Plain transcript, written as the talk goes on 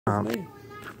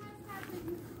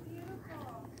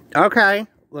Okay.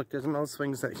 Look, there's an old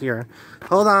swing set here.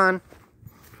 Hold on.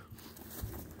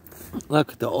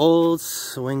 Look, the old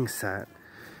swing set.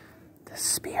 The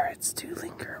spirits do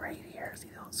linger right here. See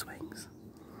the old swings?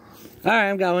 Alright,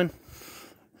 I'm going.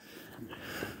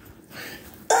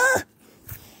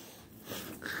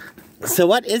 So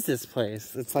what is this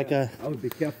place? It's like a... I would be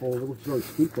careful. It looks really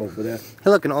spooky over there. Hey,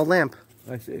 look, an old lamp.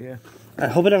 I see, yeah. I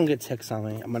hope I don't get ticks on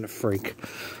me. I'm gonna freak.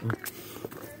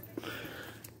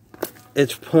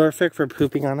 It's perfect for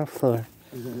pooping on the floor.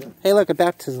 Hey, look, a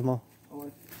baptismal.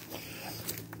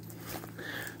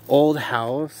 Old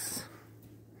house.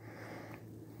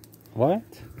 What?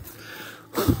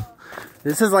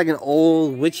 This is like an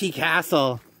old witchy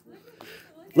castle.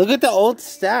 Look at the old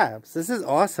steps. This is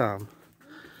awesome.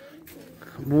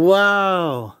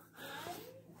 Whoa.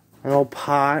 An old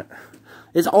pot.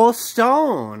 It's all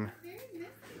stone.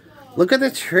 Look at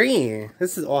the tree.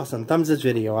 This is awesome. Thumbs this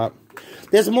video up.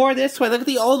 There's more this way. Look at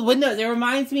the old windows. It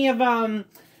reminds me of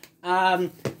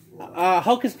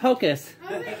Hocus Pocus.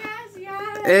 Oh my gosh,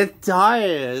 yeah. It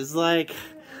does. Like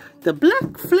the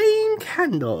black flame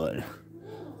candle.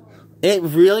 It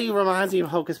really reminds me of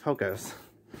Hocus Pocus.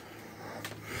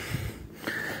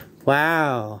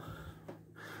 Wow.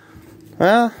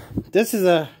 Well, this is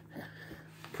a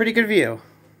pretty good view.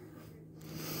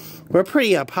 We're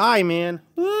pretty up high, man.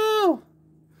 Woo!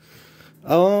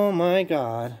 Oh my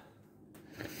god.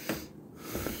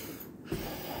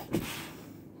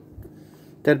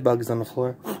 Dead bugs on the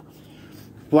floor.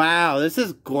 Wow, this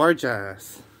is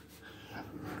gorgeous.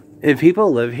 If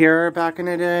people live here back in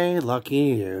the day, lucky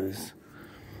yous.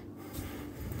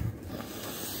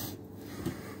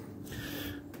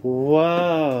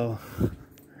 Whoa.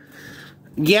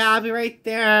 Yeah, I'll be right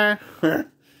there.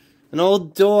 An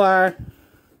old door.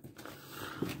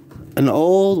 An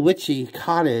old witchy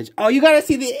cottage. Oh, you gotta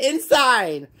see the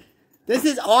inside. This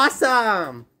is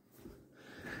awesome.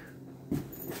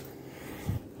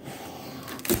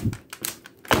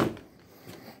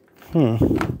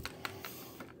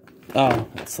 Oh,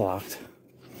 it's locked.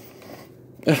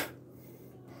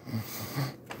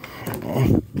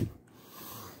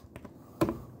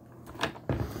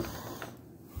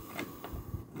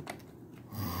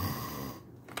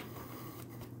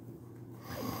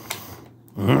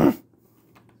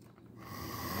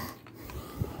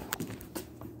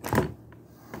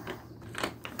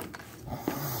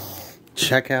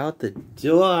 Check out the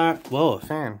door. Whoa, a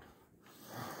fan.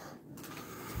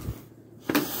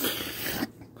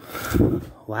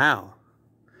 Wow.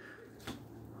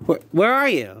 Where are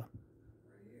you?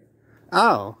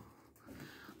 Oh.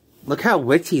 Look how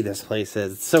witchy this place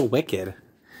is. It's so wicked.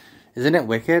 Isn't it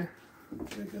wicked?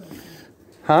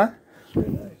 Huh?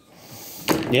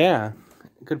 Yeah.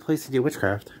 Good place to do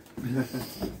witchcraft.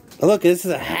 Oh, look, this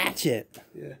is a hatchet.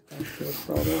 Yeah, I'm so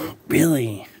proud of it.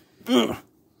 Really?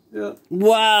 Yeah.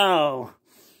 Wow.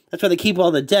 That's where they keep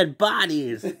all the dead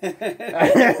bodies.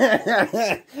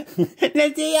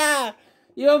 Nadia!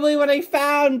 You don't believe what I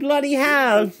found, bloody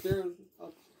hell.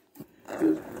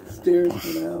 Stairs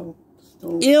for now.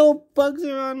 Ew, bugs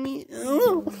are on me.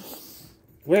 Ew.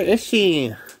 Where is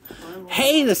she?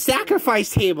 Hey, the sacrifice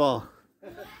table.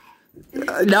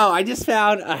 No, I just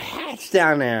found a hatch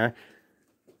down there.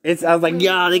 I was like,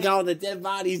 yo, they got all the dead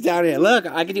bodies down here. Look,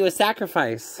 I can do a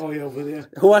sacrifice. Oh, yeah, over there.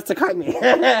 Who wants to cut me?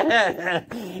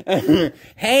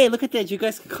 Hey, look at this. You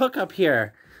guys can cook up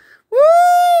here.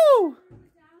 Woo!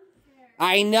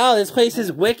 I know, this place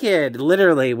is wicked.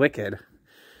 Literally wicked.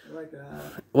 I like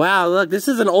that. Wow, look, this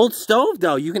is an old stove,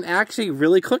 though. You can actually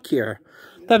really cook here.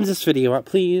 Thumbs this video up,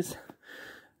 please.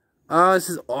 Oh, this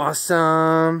is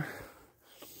awesome.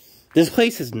 This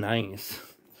place is nice.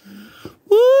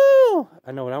 Woo!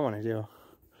 I know what I want to do.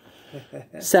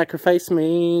 Sacrifice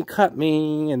me, cut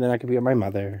me, and then I can be with my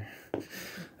mother.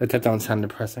 That don't sound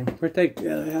depressing. Where'd they...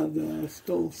 Yeah, they have the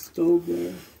stove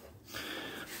there.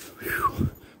 Whew.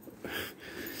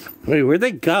 Wait, where'd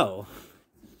they go?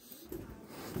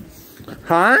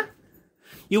 Huh?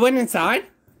 You went inside?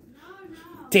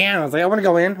 No. Damn, I was like, I want to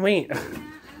go in. Wait.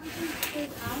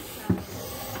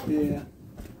 Yeah.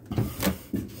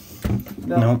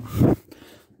 No.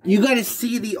 You gotta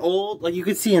see the old, like you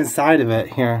could see inside of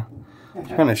it here. I'm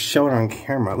trying to show it on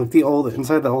camera. Look,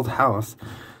 inside the old house.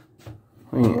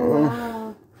 Wait.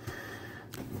 Wow.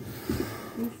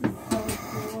 This is so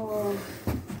cool.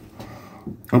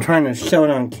 I'm trying to show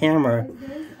it on camera. Is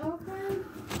this open?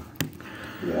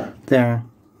 Yeah. There.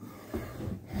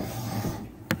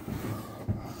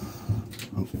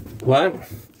 What?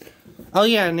 Oh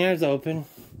yeah, and there's open.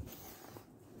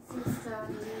 This is so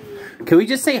neat. Can we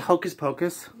just say Hocus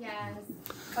Pocus? Yes.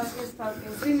 Hocus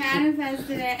Pocus. We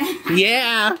manifested it.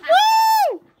 Yeah.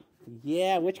 Woo!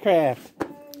 Yeah, witchcraft.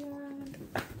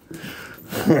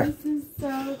 This is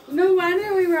so... No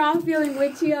wonder we were all feeling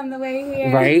witchy on the way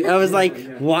here. Right? I was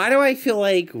like, why do I feel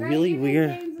like really Even weird?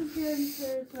 James was feeling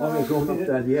spiritual. Oh, you're going up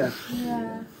that, yeah.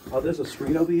 Yeah. Oh, there's a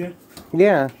screen over here?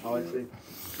 Yeah. Oh, I see.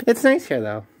 It's nice here,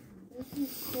 though. This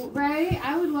is cool. Right?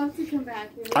 I would love to come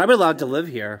back here. I would love to live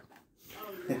here. Oh,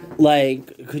 yeah.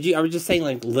 Like, could you, I was just saying,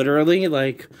 like, literally,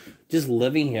 like, just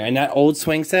living here. And that old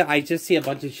swing set, I just see a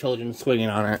bunch of children swinging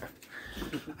on it.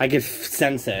 I could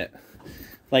sense it.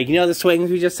 Like, you know the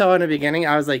swings we just saw in the beginning?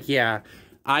 I was like, yeah,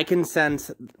 I can sense,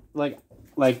 like,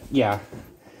 yeah.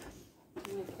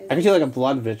 I can feel like a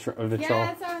blood vitriol. Yeah,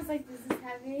 that's why I was like, is this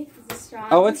heavy? Is this strong?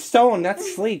 Oh, it's stone.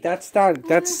 That's sleet. That's not,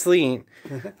 that's sleet.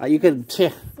 You could,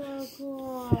 So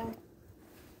cool.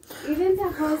 Even to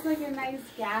host like a nice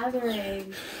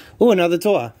gathering. ooh, another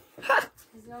door.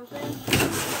 Is it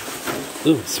open?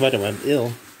 Ooh, sweater web.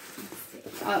 Ew.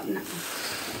 Oh, no.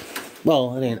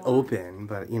 Well, it ain't open,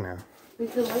 but, you know. We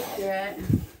could look through it.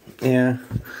 Yeah.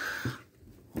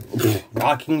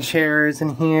 Rocking chairs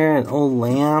in here, an old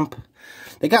lamp.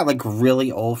 They got like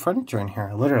really old furniture in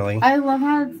here, literally. I love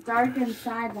how it's dark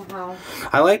inside the house.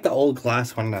 I like the old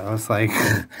glass windows, like.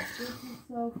 This is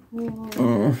so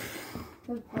cool.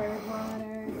 The bird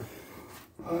water.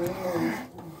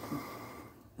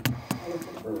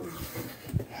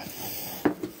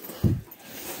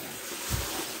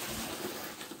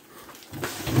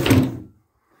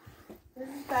 This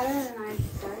is better than I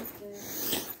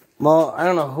expected. Well, I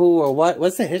don't know who or what.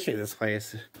 What's the history of this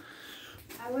place?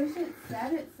 I wish it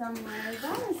said it somewhere. Is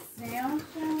that a snail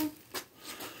shell?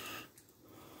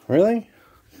 Really?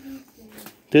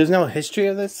 There's no history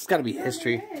of this? It's gotta be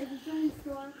history. There is. It's an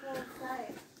historical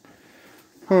site.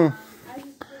 Hmm. I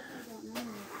just personally don't know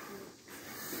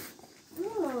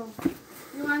this.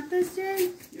 Ooh. You want this, Jay?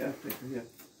 Yeah, yeah.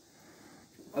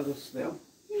 Oh, the snail?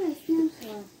 Yeah, snail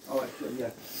shell. Oh, actually, yeah.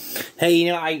 Hey, you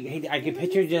know, I could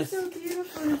picture just. It's so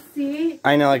beautiful to see.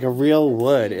 I know, like a real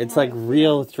wood. It's like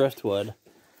real driftwood.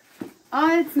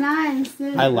 Oh, it's nice.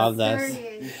 I love this.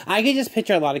 Sturdy. I could just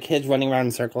picture a lot of kids running around in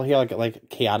a circle here, like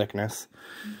chaoticness.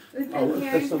 With the Oh, parents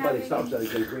there's somebody's having- house.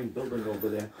 There's a green building over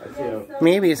there. I see Yeah, it. so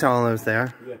Maybe someone lives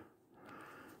there. Yeah.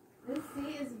 this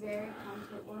seat is very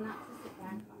comfortable, not to sit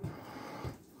back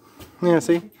on. Yeah,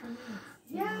 see?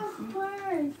 Yeah, of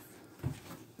course.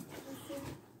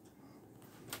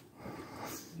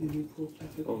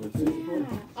 Oh, Yeah.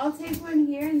 I'll take one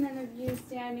here and then of you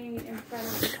standing in front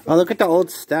of the Oh, look at the old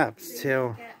steps, so you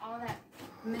too. get all that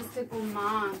mystical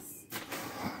moss.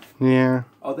 Yeah.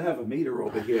 Oh, they have a meter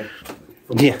over here.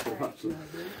 Yeah.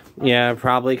 Yeah,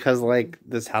 probably because, like,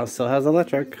 this house still has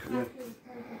electric. After